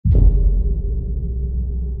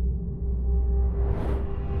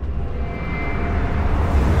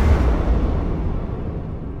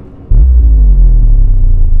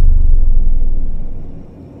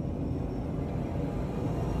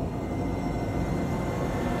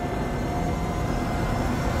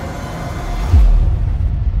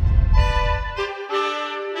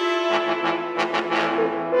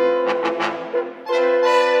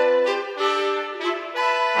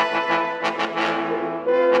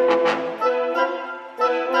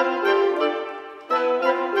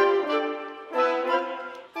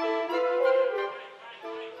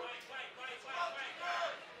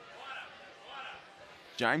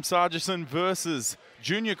James Sargison versus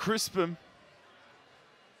Junior Chrispim.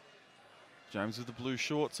 James with the blue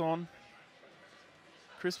shorts on.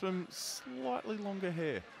 Chrispim, slightly longer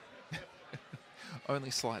hair.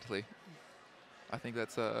 Only slightly. I think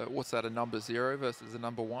that's a, what's that, a number 0 versus a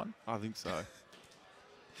number 1? I think so.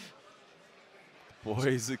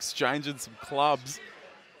 Boys exchanging some clubs.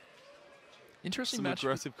 Interesting Some match.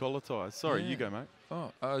 aggressive collar ties. Sorry, Yeah. you go, mate.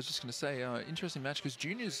 Oh, I was just going to say, interesting match because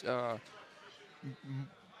Junior's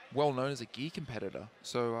well known as a gi competitor.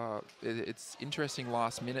 So it's interesting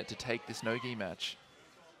last minute to take this no-gi match.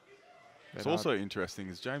 It's But, also interesting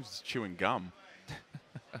is James is chewing gum.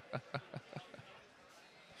 That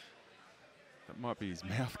might be his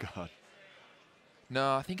mouth guard.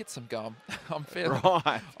 No, I think it's some gum. I'm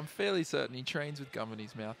fairly certain he trains with gum in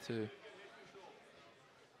his mouth too.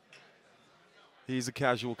 He's a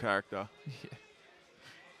casual character. Yeah.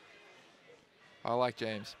 I like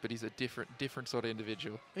James, but he's a different sort of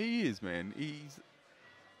individual. He is, man.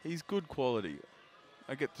 He's good quality.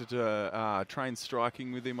 I get to train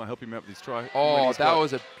striking with him. I help him out with his strike. Oh, that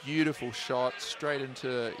was a beautiful shot straight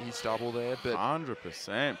into his double there. But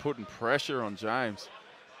 100% putting pressure on James.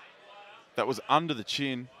 That was under the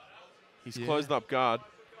chin. He's closed up guard.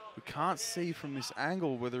 We can't see from this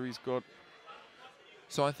angle whether he's got...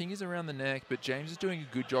 So I think he's around the neck, but James is doing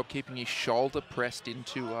a good job keeping his shoulder pressed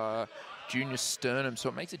into Junior's sternum, so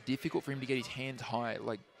it makes it difficult for him to get his hands high.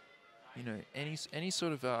 Like, you know, any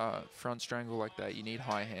sort of front strangle like that, you need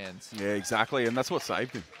high hands. Yeah, exactly, and that's what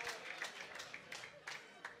saved him.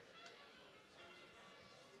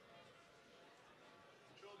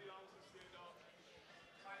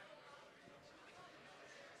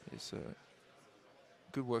 It's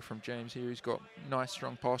good work from James here. He's got nice,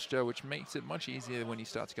 strong posture, which makes it much easier when he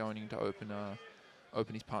starts going in to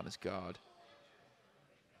open his partner's guard.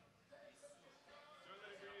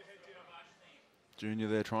 Junior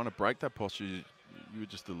there trying to break that posture you were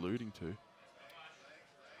just alluding to.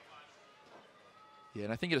 Yeah,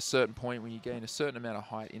 and I think at a certain point when you gain a certain amount of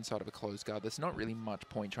height inside of a closed guard, there's not really much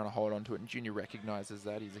point trying to hold on to it, and Junior recognizes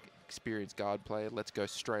that. He's an experienced guard player. Let's go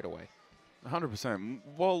straight away. 100%.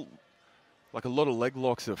 Well, like a lot of leg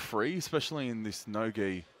locks are free, especially in this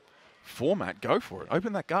no-gi format. Go for it.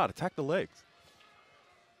 Open that guard. Attack the legs.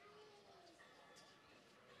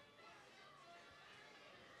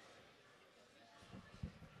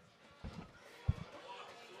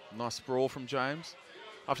 Nice sprawl from James.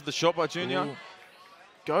 After the shot by Junior. Ooh.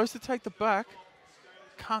 Goes to take the back.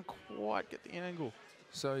 Can't quite get the angle.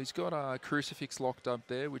 So he's got a crucifix locked up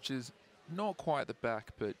there, which is not quite the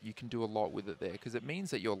back, but you can do a lot with it there because it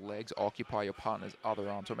means that your legs occupy your partner's other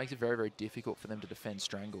arm. So it makes it very, very difficult for them to defend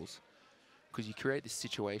strangles because you create this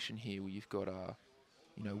situation here where you've got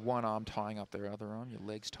you know, one arm tying up their other arm, your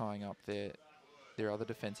legs tying up their other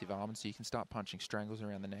defensive arm, and so you can start punching strangles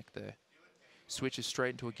around the neck there. Switches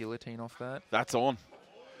straight into a guillotine off that. That's on.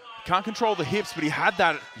 Can't control the hips, but he had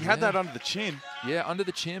that. He had that under the chin. Yeah, under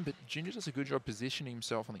the chin, but Junior does a good job positioning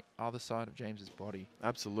himself on the other side of James's body.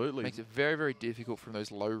 Absolutely. Makes it very, very difficult from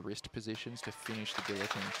those low wrist positions to finish the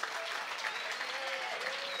guillotine.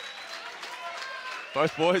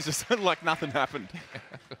 Both boys just like nothing happened.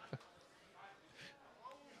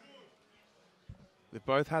 They've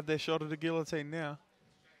both had their shot at a guillotine now.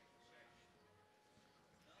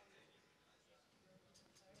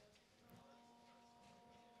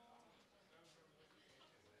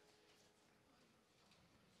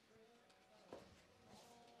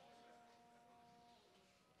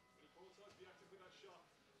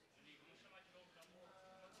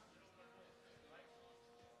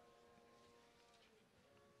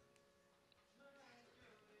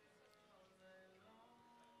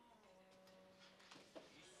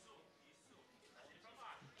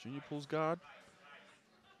 Junior pulls guard.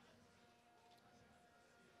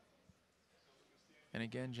 And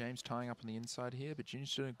again, James tying up on the inside here, but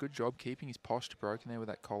Junior's doing a good job keeping his posture broken there with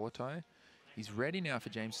that collar tie. He's ready now for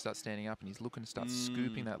James to start standing up, and he's looking to start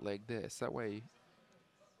scooping that leg there. So that way,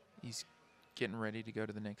 he's getting ready to go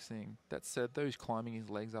to the next thing. That said, though, he's climbing his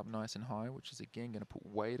legs up nice and high, which is, again, going to put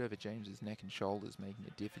weight over James's neck and shoulders, making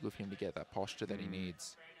it difficult for him to get that posture that he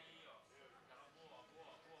needs.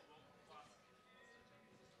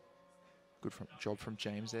 Good job from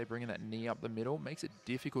James there, bringing that knee up the middle. Makes it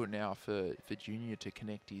difficult now for Junior to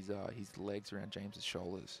connect his legs around James's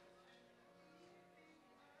shoulders.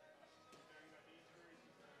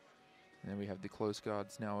 And then we have the close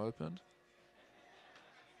guards now opened.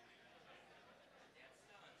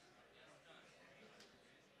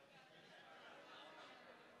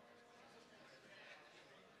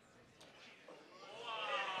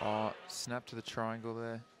 Oh, snap to the triangle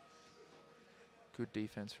there. Good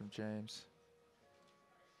defense from James.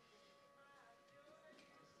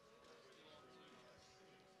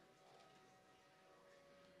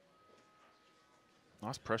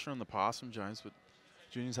 Nice pressure on the pass from James, but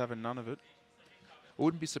Junior's having none of it. I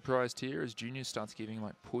wouldn't be surprised here as Junior starts giving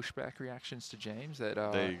like pushback reactions to James that,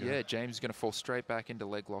 yeah, James is going to fall straight back into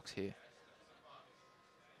leg locks here.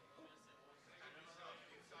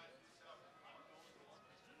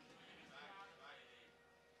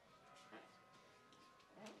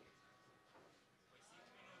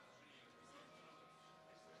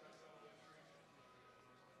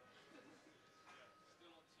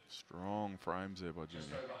 Strong frames there by Junior.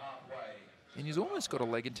 And he's almost got a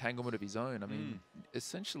leg entanglement of his own. I mean,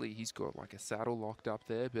 essentially he's got like a saddle locked up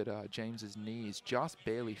there, but James's knee is just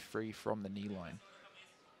barely free from the knee line.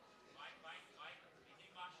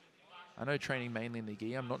 I know training mainly in the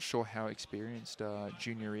gi. I'm not sure how experienced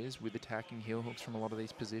Junior is with attacking heel hooks from a lot of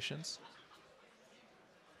these positions.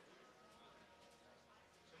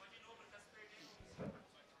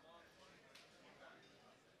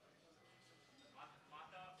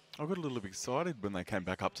 I got a little bit excited when they came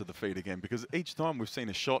back up to the feet again because each time we've seen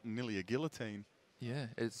a shot and nearly a guillotine. Yeah,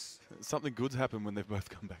 it's... Something good's happened when they've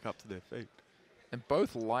both come back up to their feet. And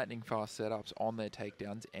both lightning fast setups on their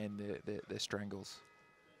takedowns and their strangles.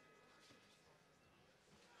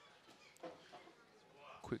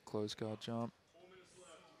 Quick close guard jump.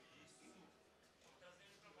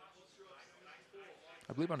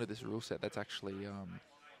 I believe under this rule set, that's actually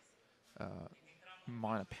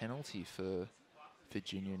minor penalty for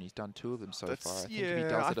Junior, and he's done 2 of them so far. I think if he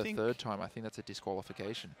does it a 3rd time, I think that's a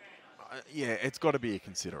disqualification. Yeah, it's got to be a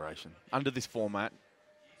consideration. Under this format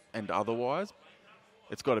and otherwise,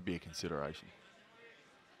 it's got to be a consideration.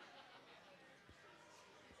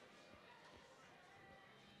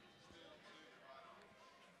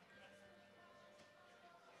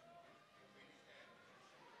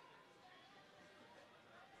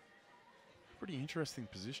 Pretty interesting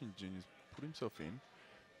position Junior's put himself in.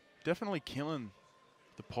 Definitely killing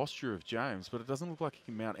the posture of James, but it doesn't look like he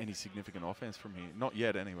can mount any significant offense from here. Not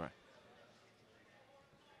yet, anyway.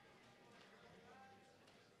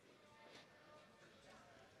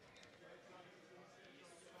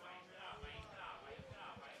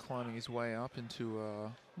 Climbing his way up into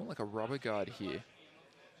more like a rubber guard here,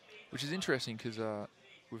 which is interesting because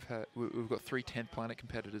we've got 3 10th planet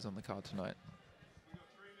competitors on the card tonight,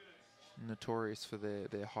 notorious for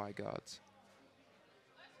their high guards.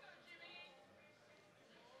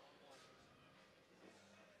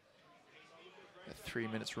 3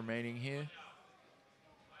 minutes remaining here.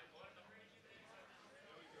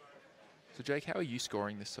 So Jake, how are you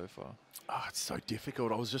scoring this so far? Oh, it's so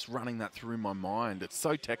difficult. I was just running that through my mind. It's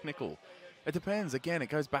so technical. It depends. Again, it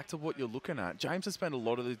goes back to what you're looking at. James has spent a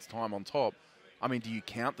lot of his time on top. I mean, do you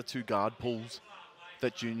count the 2 guard pulls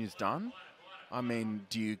that Junior's done? I mean,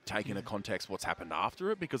 do you take into context what's happened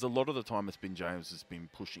after it? Because a lot of the time it's been James has been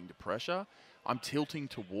pushing to pressure. I'm tilting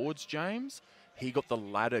towards James. He got the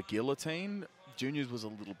ladder guillotine. Junior's was a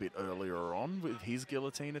little bit earlier on with his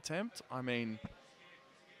guillotine attempt. I mean,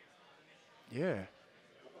 yeah.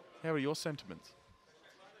 How are your sentiments?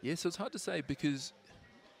 Yeah, so it's hard to say because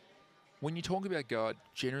when you talk about guard,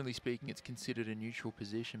 generally speaking, it's considered a neutral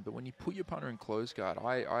position. But when you put your punter in close guard,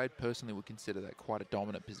 I personally would consider that quite a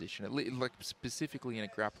dominant position, like specifically in a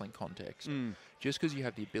grappling context. Just because you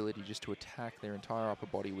have the ability just to attack their entire upper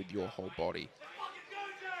body with your whole body.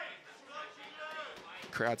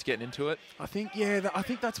 Crowd's getting into it. I think, yeah, I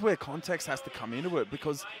think that's where context has to come into it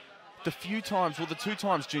because the few times, well, the 2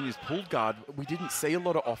 times Junior's pulled guard, we didn't see a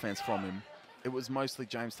lot of offense from him. It was mostly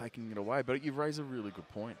James taking it away, but you raise a really good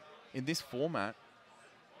point. In this format,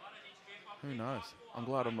 who knows? I'm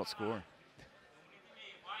glad I'm not scoring.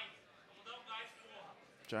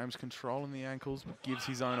 James controlling the ankles, but gives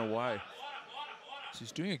his own away. So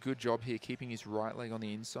he's doing a good job here, keeping his right leg on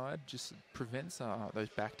the inside. Just prevents those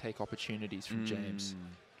back take opportunities from James.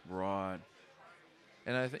 Right.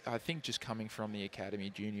 And I think just coming from the academy,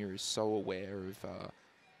 Junior is so aware of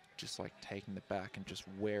just like taking the back and just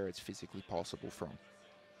where it's physically possible from.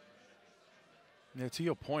 Yeah, to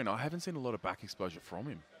your point, I haven't seen a lot of back exposure from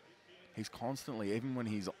him. He's constantly, even when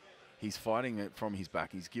he's fighting it from his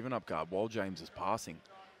back, he's given up guard while James is passing.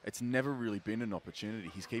 It's never really been an opportunity.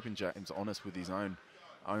 He's keeping James honest with his own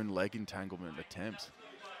leg entanglement attempts.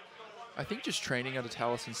 I think just training under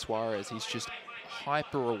Taliesin Suarez, he's just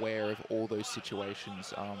hyper aware of all those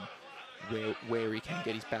situations where he can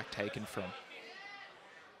get his back taken from.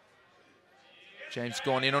 James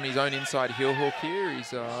gone in on his own inside heel hook here.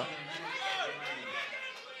 He's you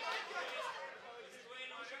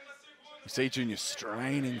see Junior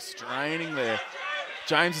straining there.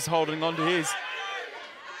 James is holding on to his.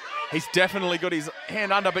 He's definitely got his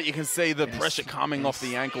hand under, but you can see the pressure coming off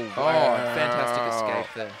the ankle. Oh, fantastic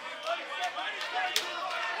escape there.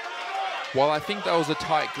 While I think that was a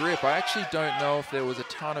tight grip, I actually don't know if there was a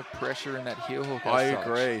ton of pressure in that heel hook. I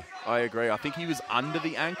agree. I think he was under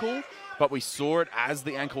the ankle, but we saw it as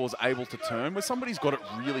the ankle was able to turn. Where somebody's got it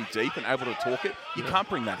really deep and able to torque it, you can't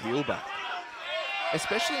bring that heel back.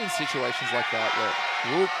 Especially in situations like that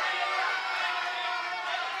where... Whoop.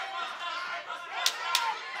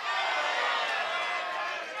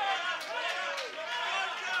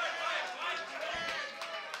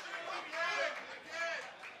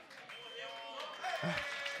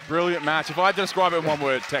 Brilliant match. If I had to describe it in one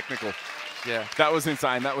word, technical. Yeah. That was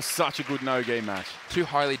insane. That was such a good no-gi match. Two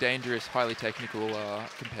highly dangerous, highly technical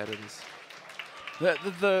competitors.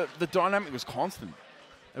 The dynamic was constant.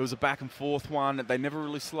 It was a back and forth one. They never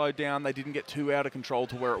really slowed down. They didn't get too out of control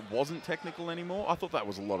to where it wasn't technical anymore. I thought that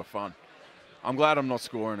was a lot of fun. I'm glad I'm not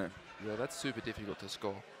scoring it. Yeah, that's super difficult to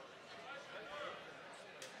score.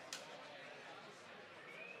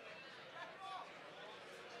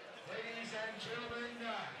 Ladies and gentlemen,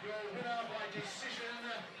 your winner by decision,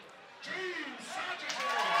 Sargison.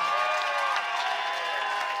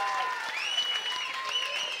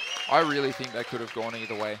 I really think that could have gone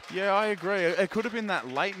either way. Yeah, I agree. It could have been that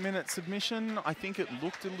late minute submission. I think it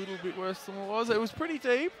looked a little bit worse than it was. It was pretty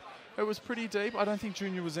deep. It was pretty deep. I don't think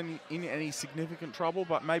Junior was in any significant trouble,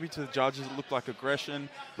 but maybe to the judges it looked like aggression,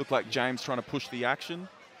 looked like James trying to push the action.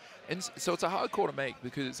 And so it's a hard call to make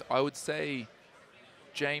because I would say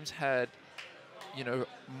James had, you know,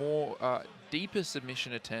 more deeper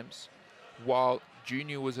submission attempts, while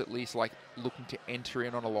Junior was at least like looking to enter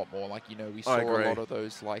in on a lot more. Like, you know, we saw a lot of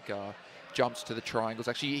those like jumps to the triangles.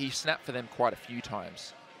 Actually, he snapped for them quite a few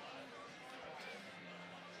times.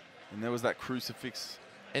 And there was that crucifix.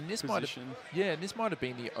 And this position. this might have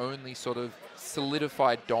been the only sort of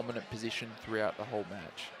solidified dominant position throughout the whole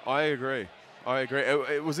match. I agree. I agree.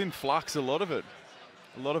 It was in flux, a lot of it.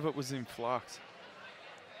 A lot of it was in flux.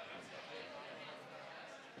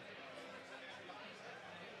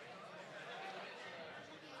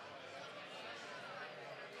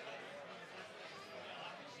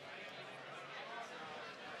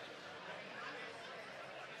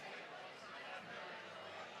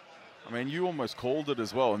 I mean, you almost called it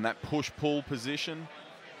as well in that push-pull position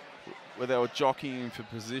where they were jockeying for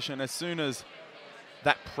position. As soon as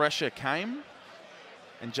that pressure came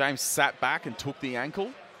and James sat back and took the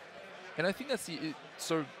ankle. And I think that's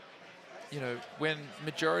so, you know, when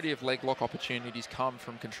majority of leg lock opportunities come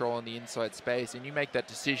from controlling the inside space and you make that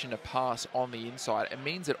decision to pass on the inside, it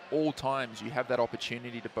means at all times you have that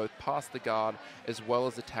opportunity to both pass the guard as well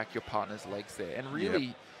as attack your partner's legs there. And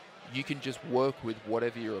really, you can just work with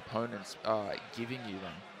whatever your opponent's giving you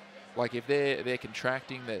then. Like if they're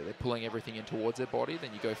contracting, they're pulling everything in towards their body,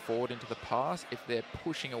 then you go forward into the pass. If they're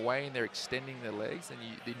pushing away and they're extending their legs, then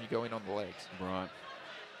you go in on the legs. Right.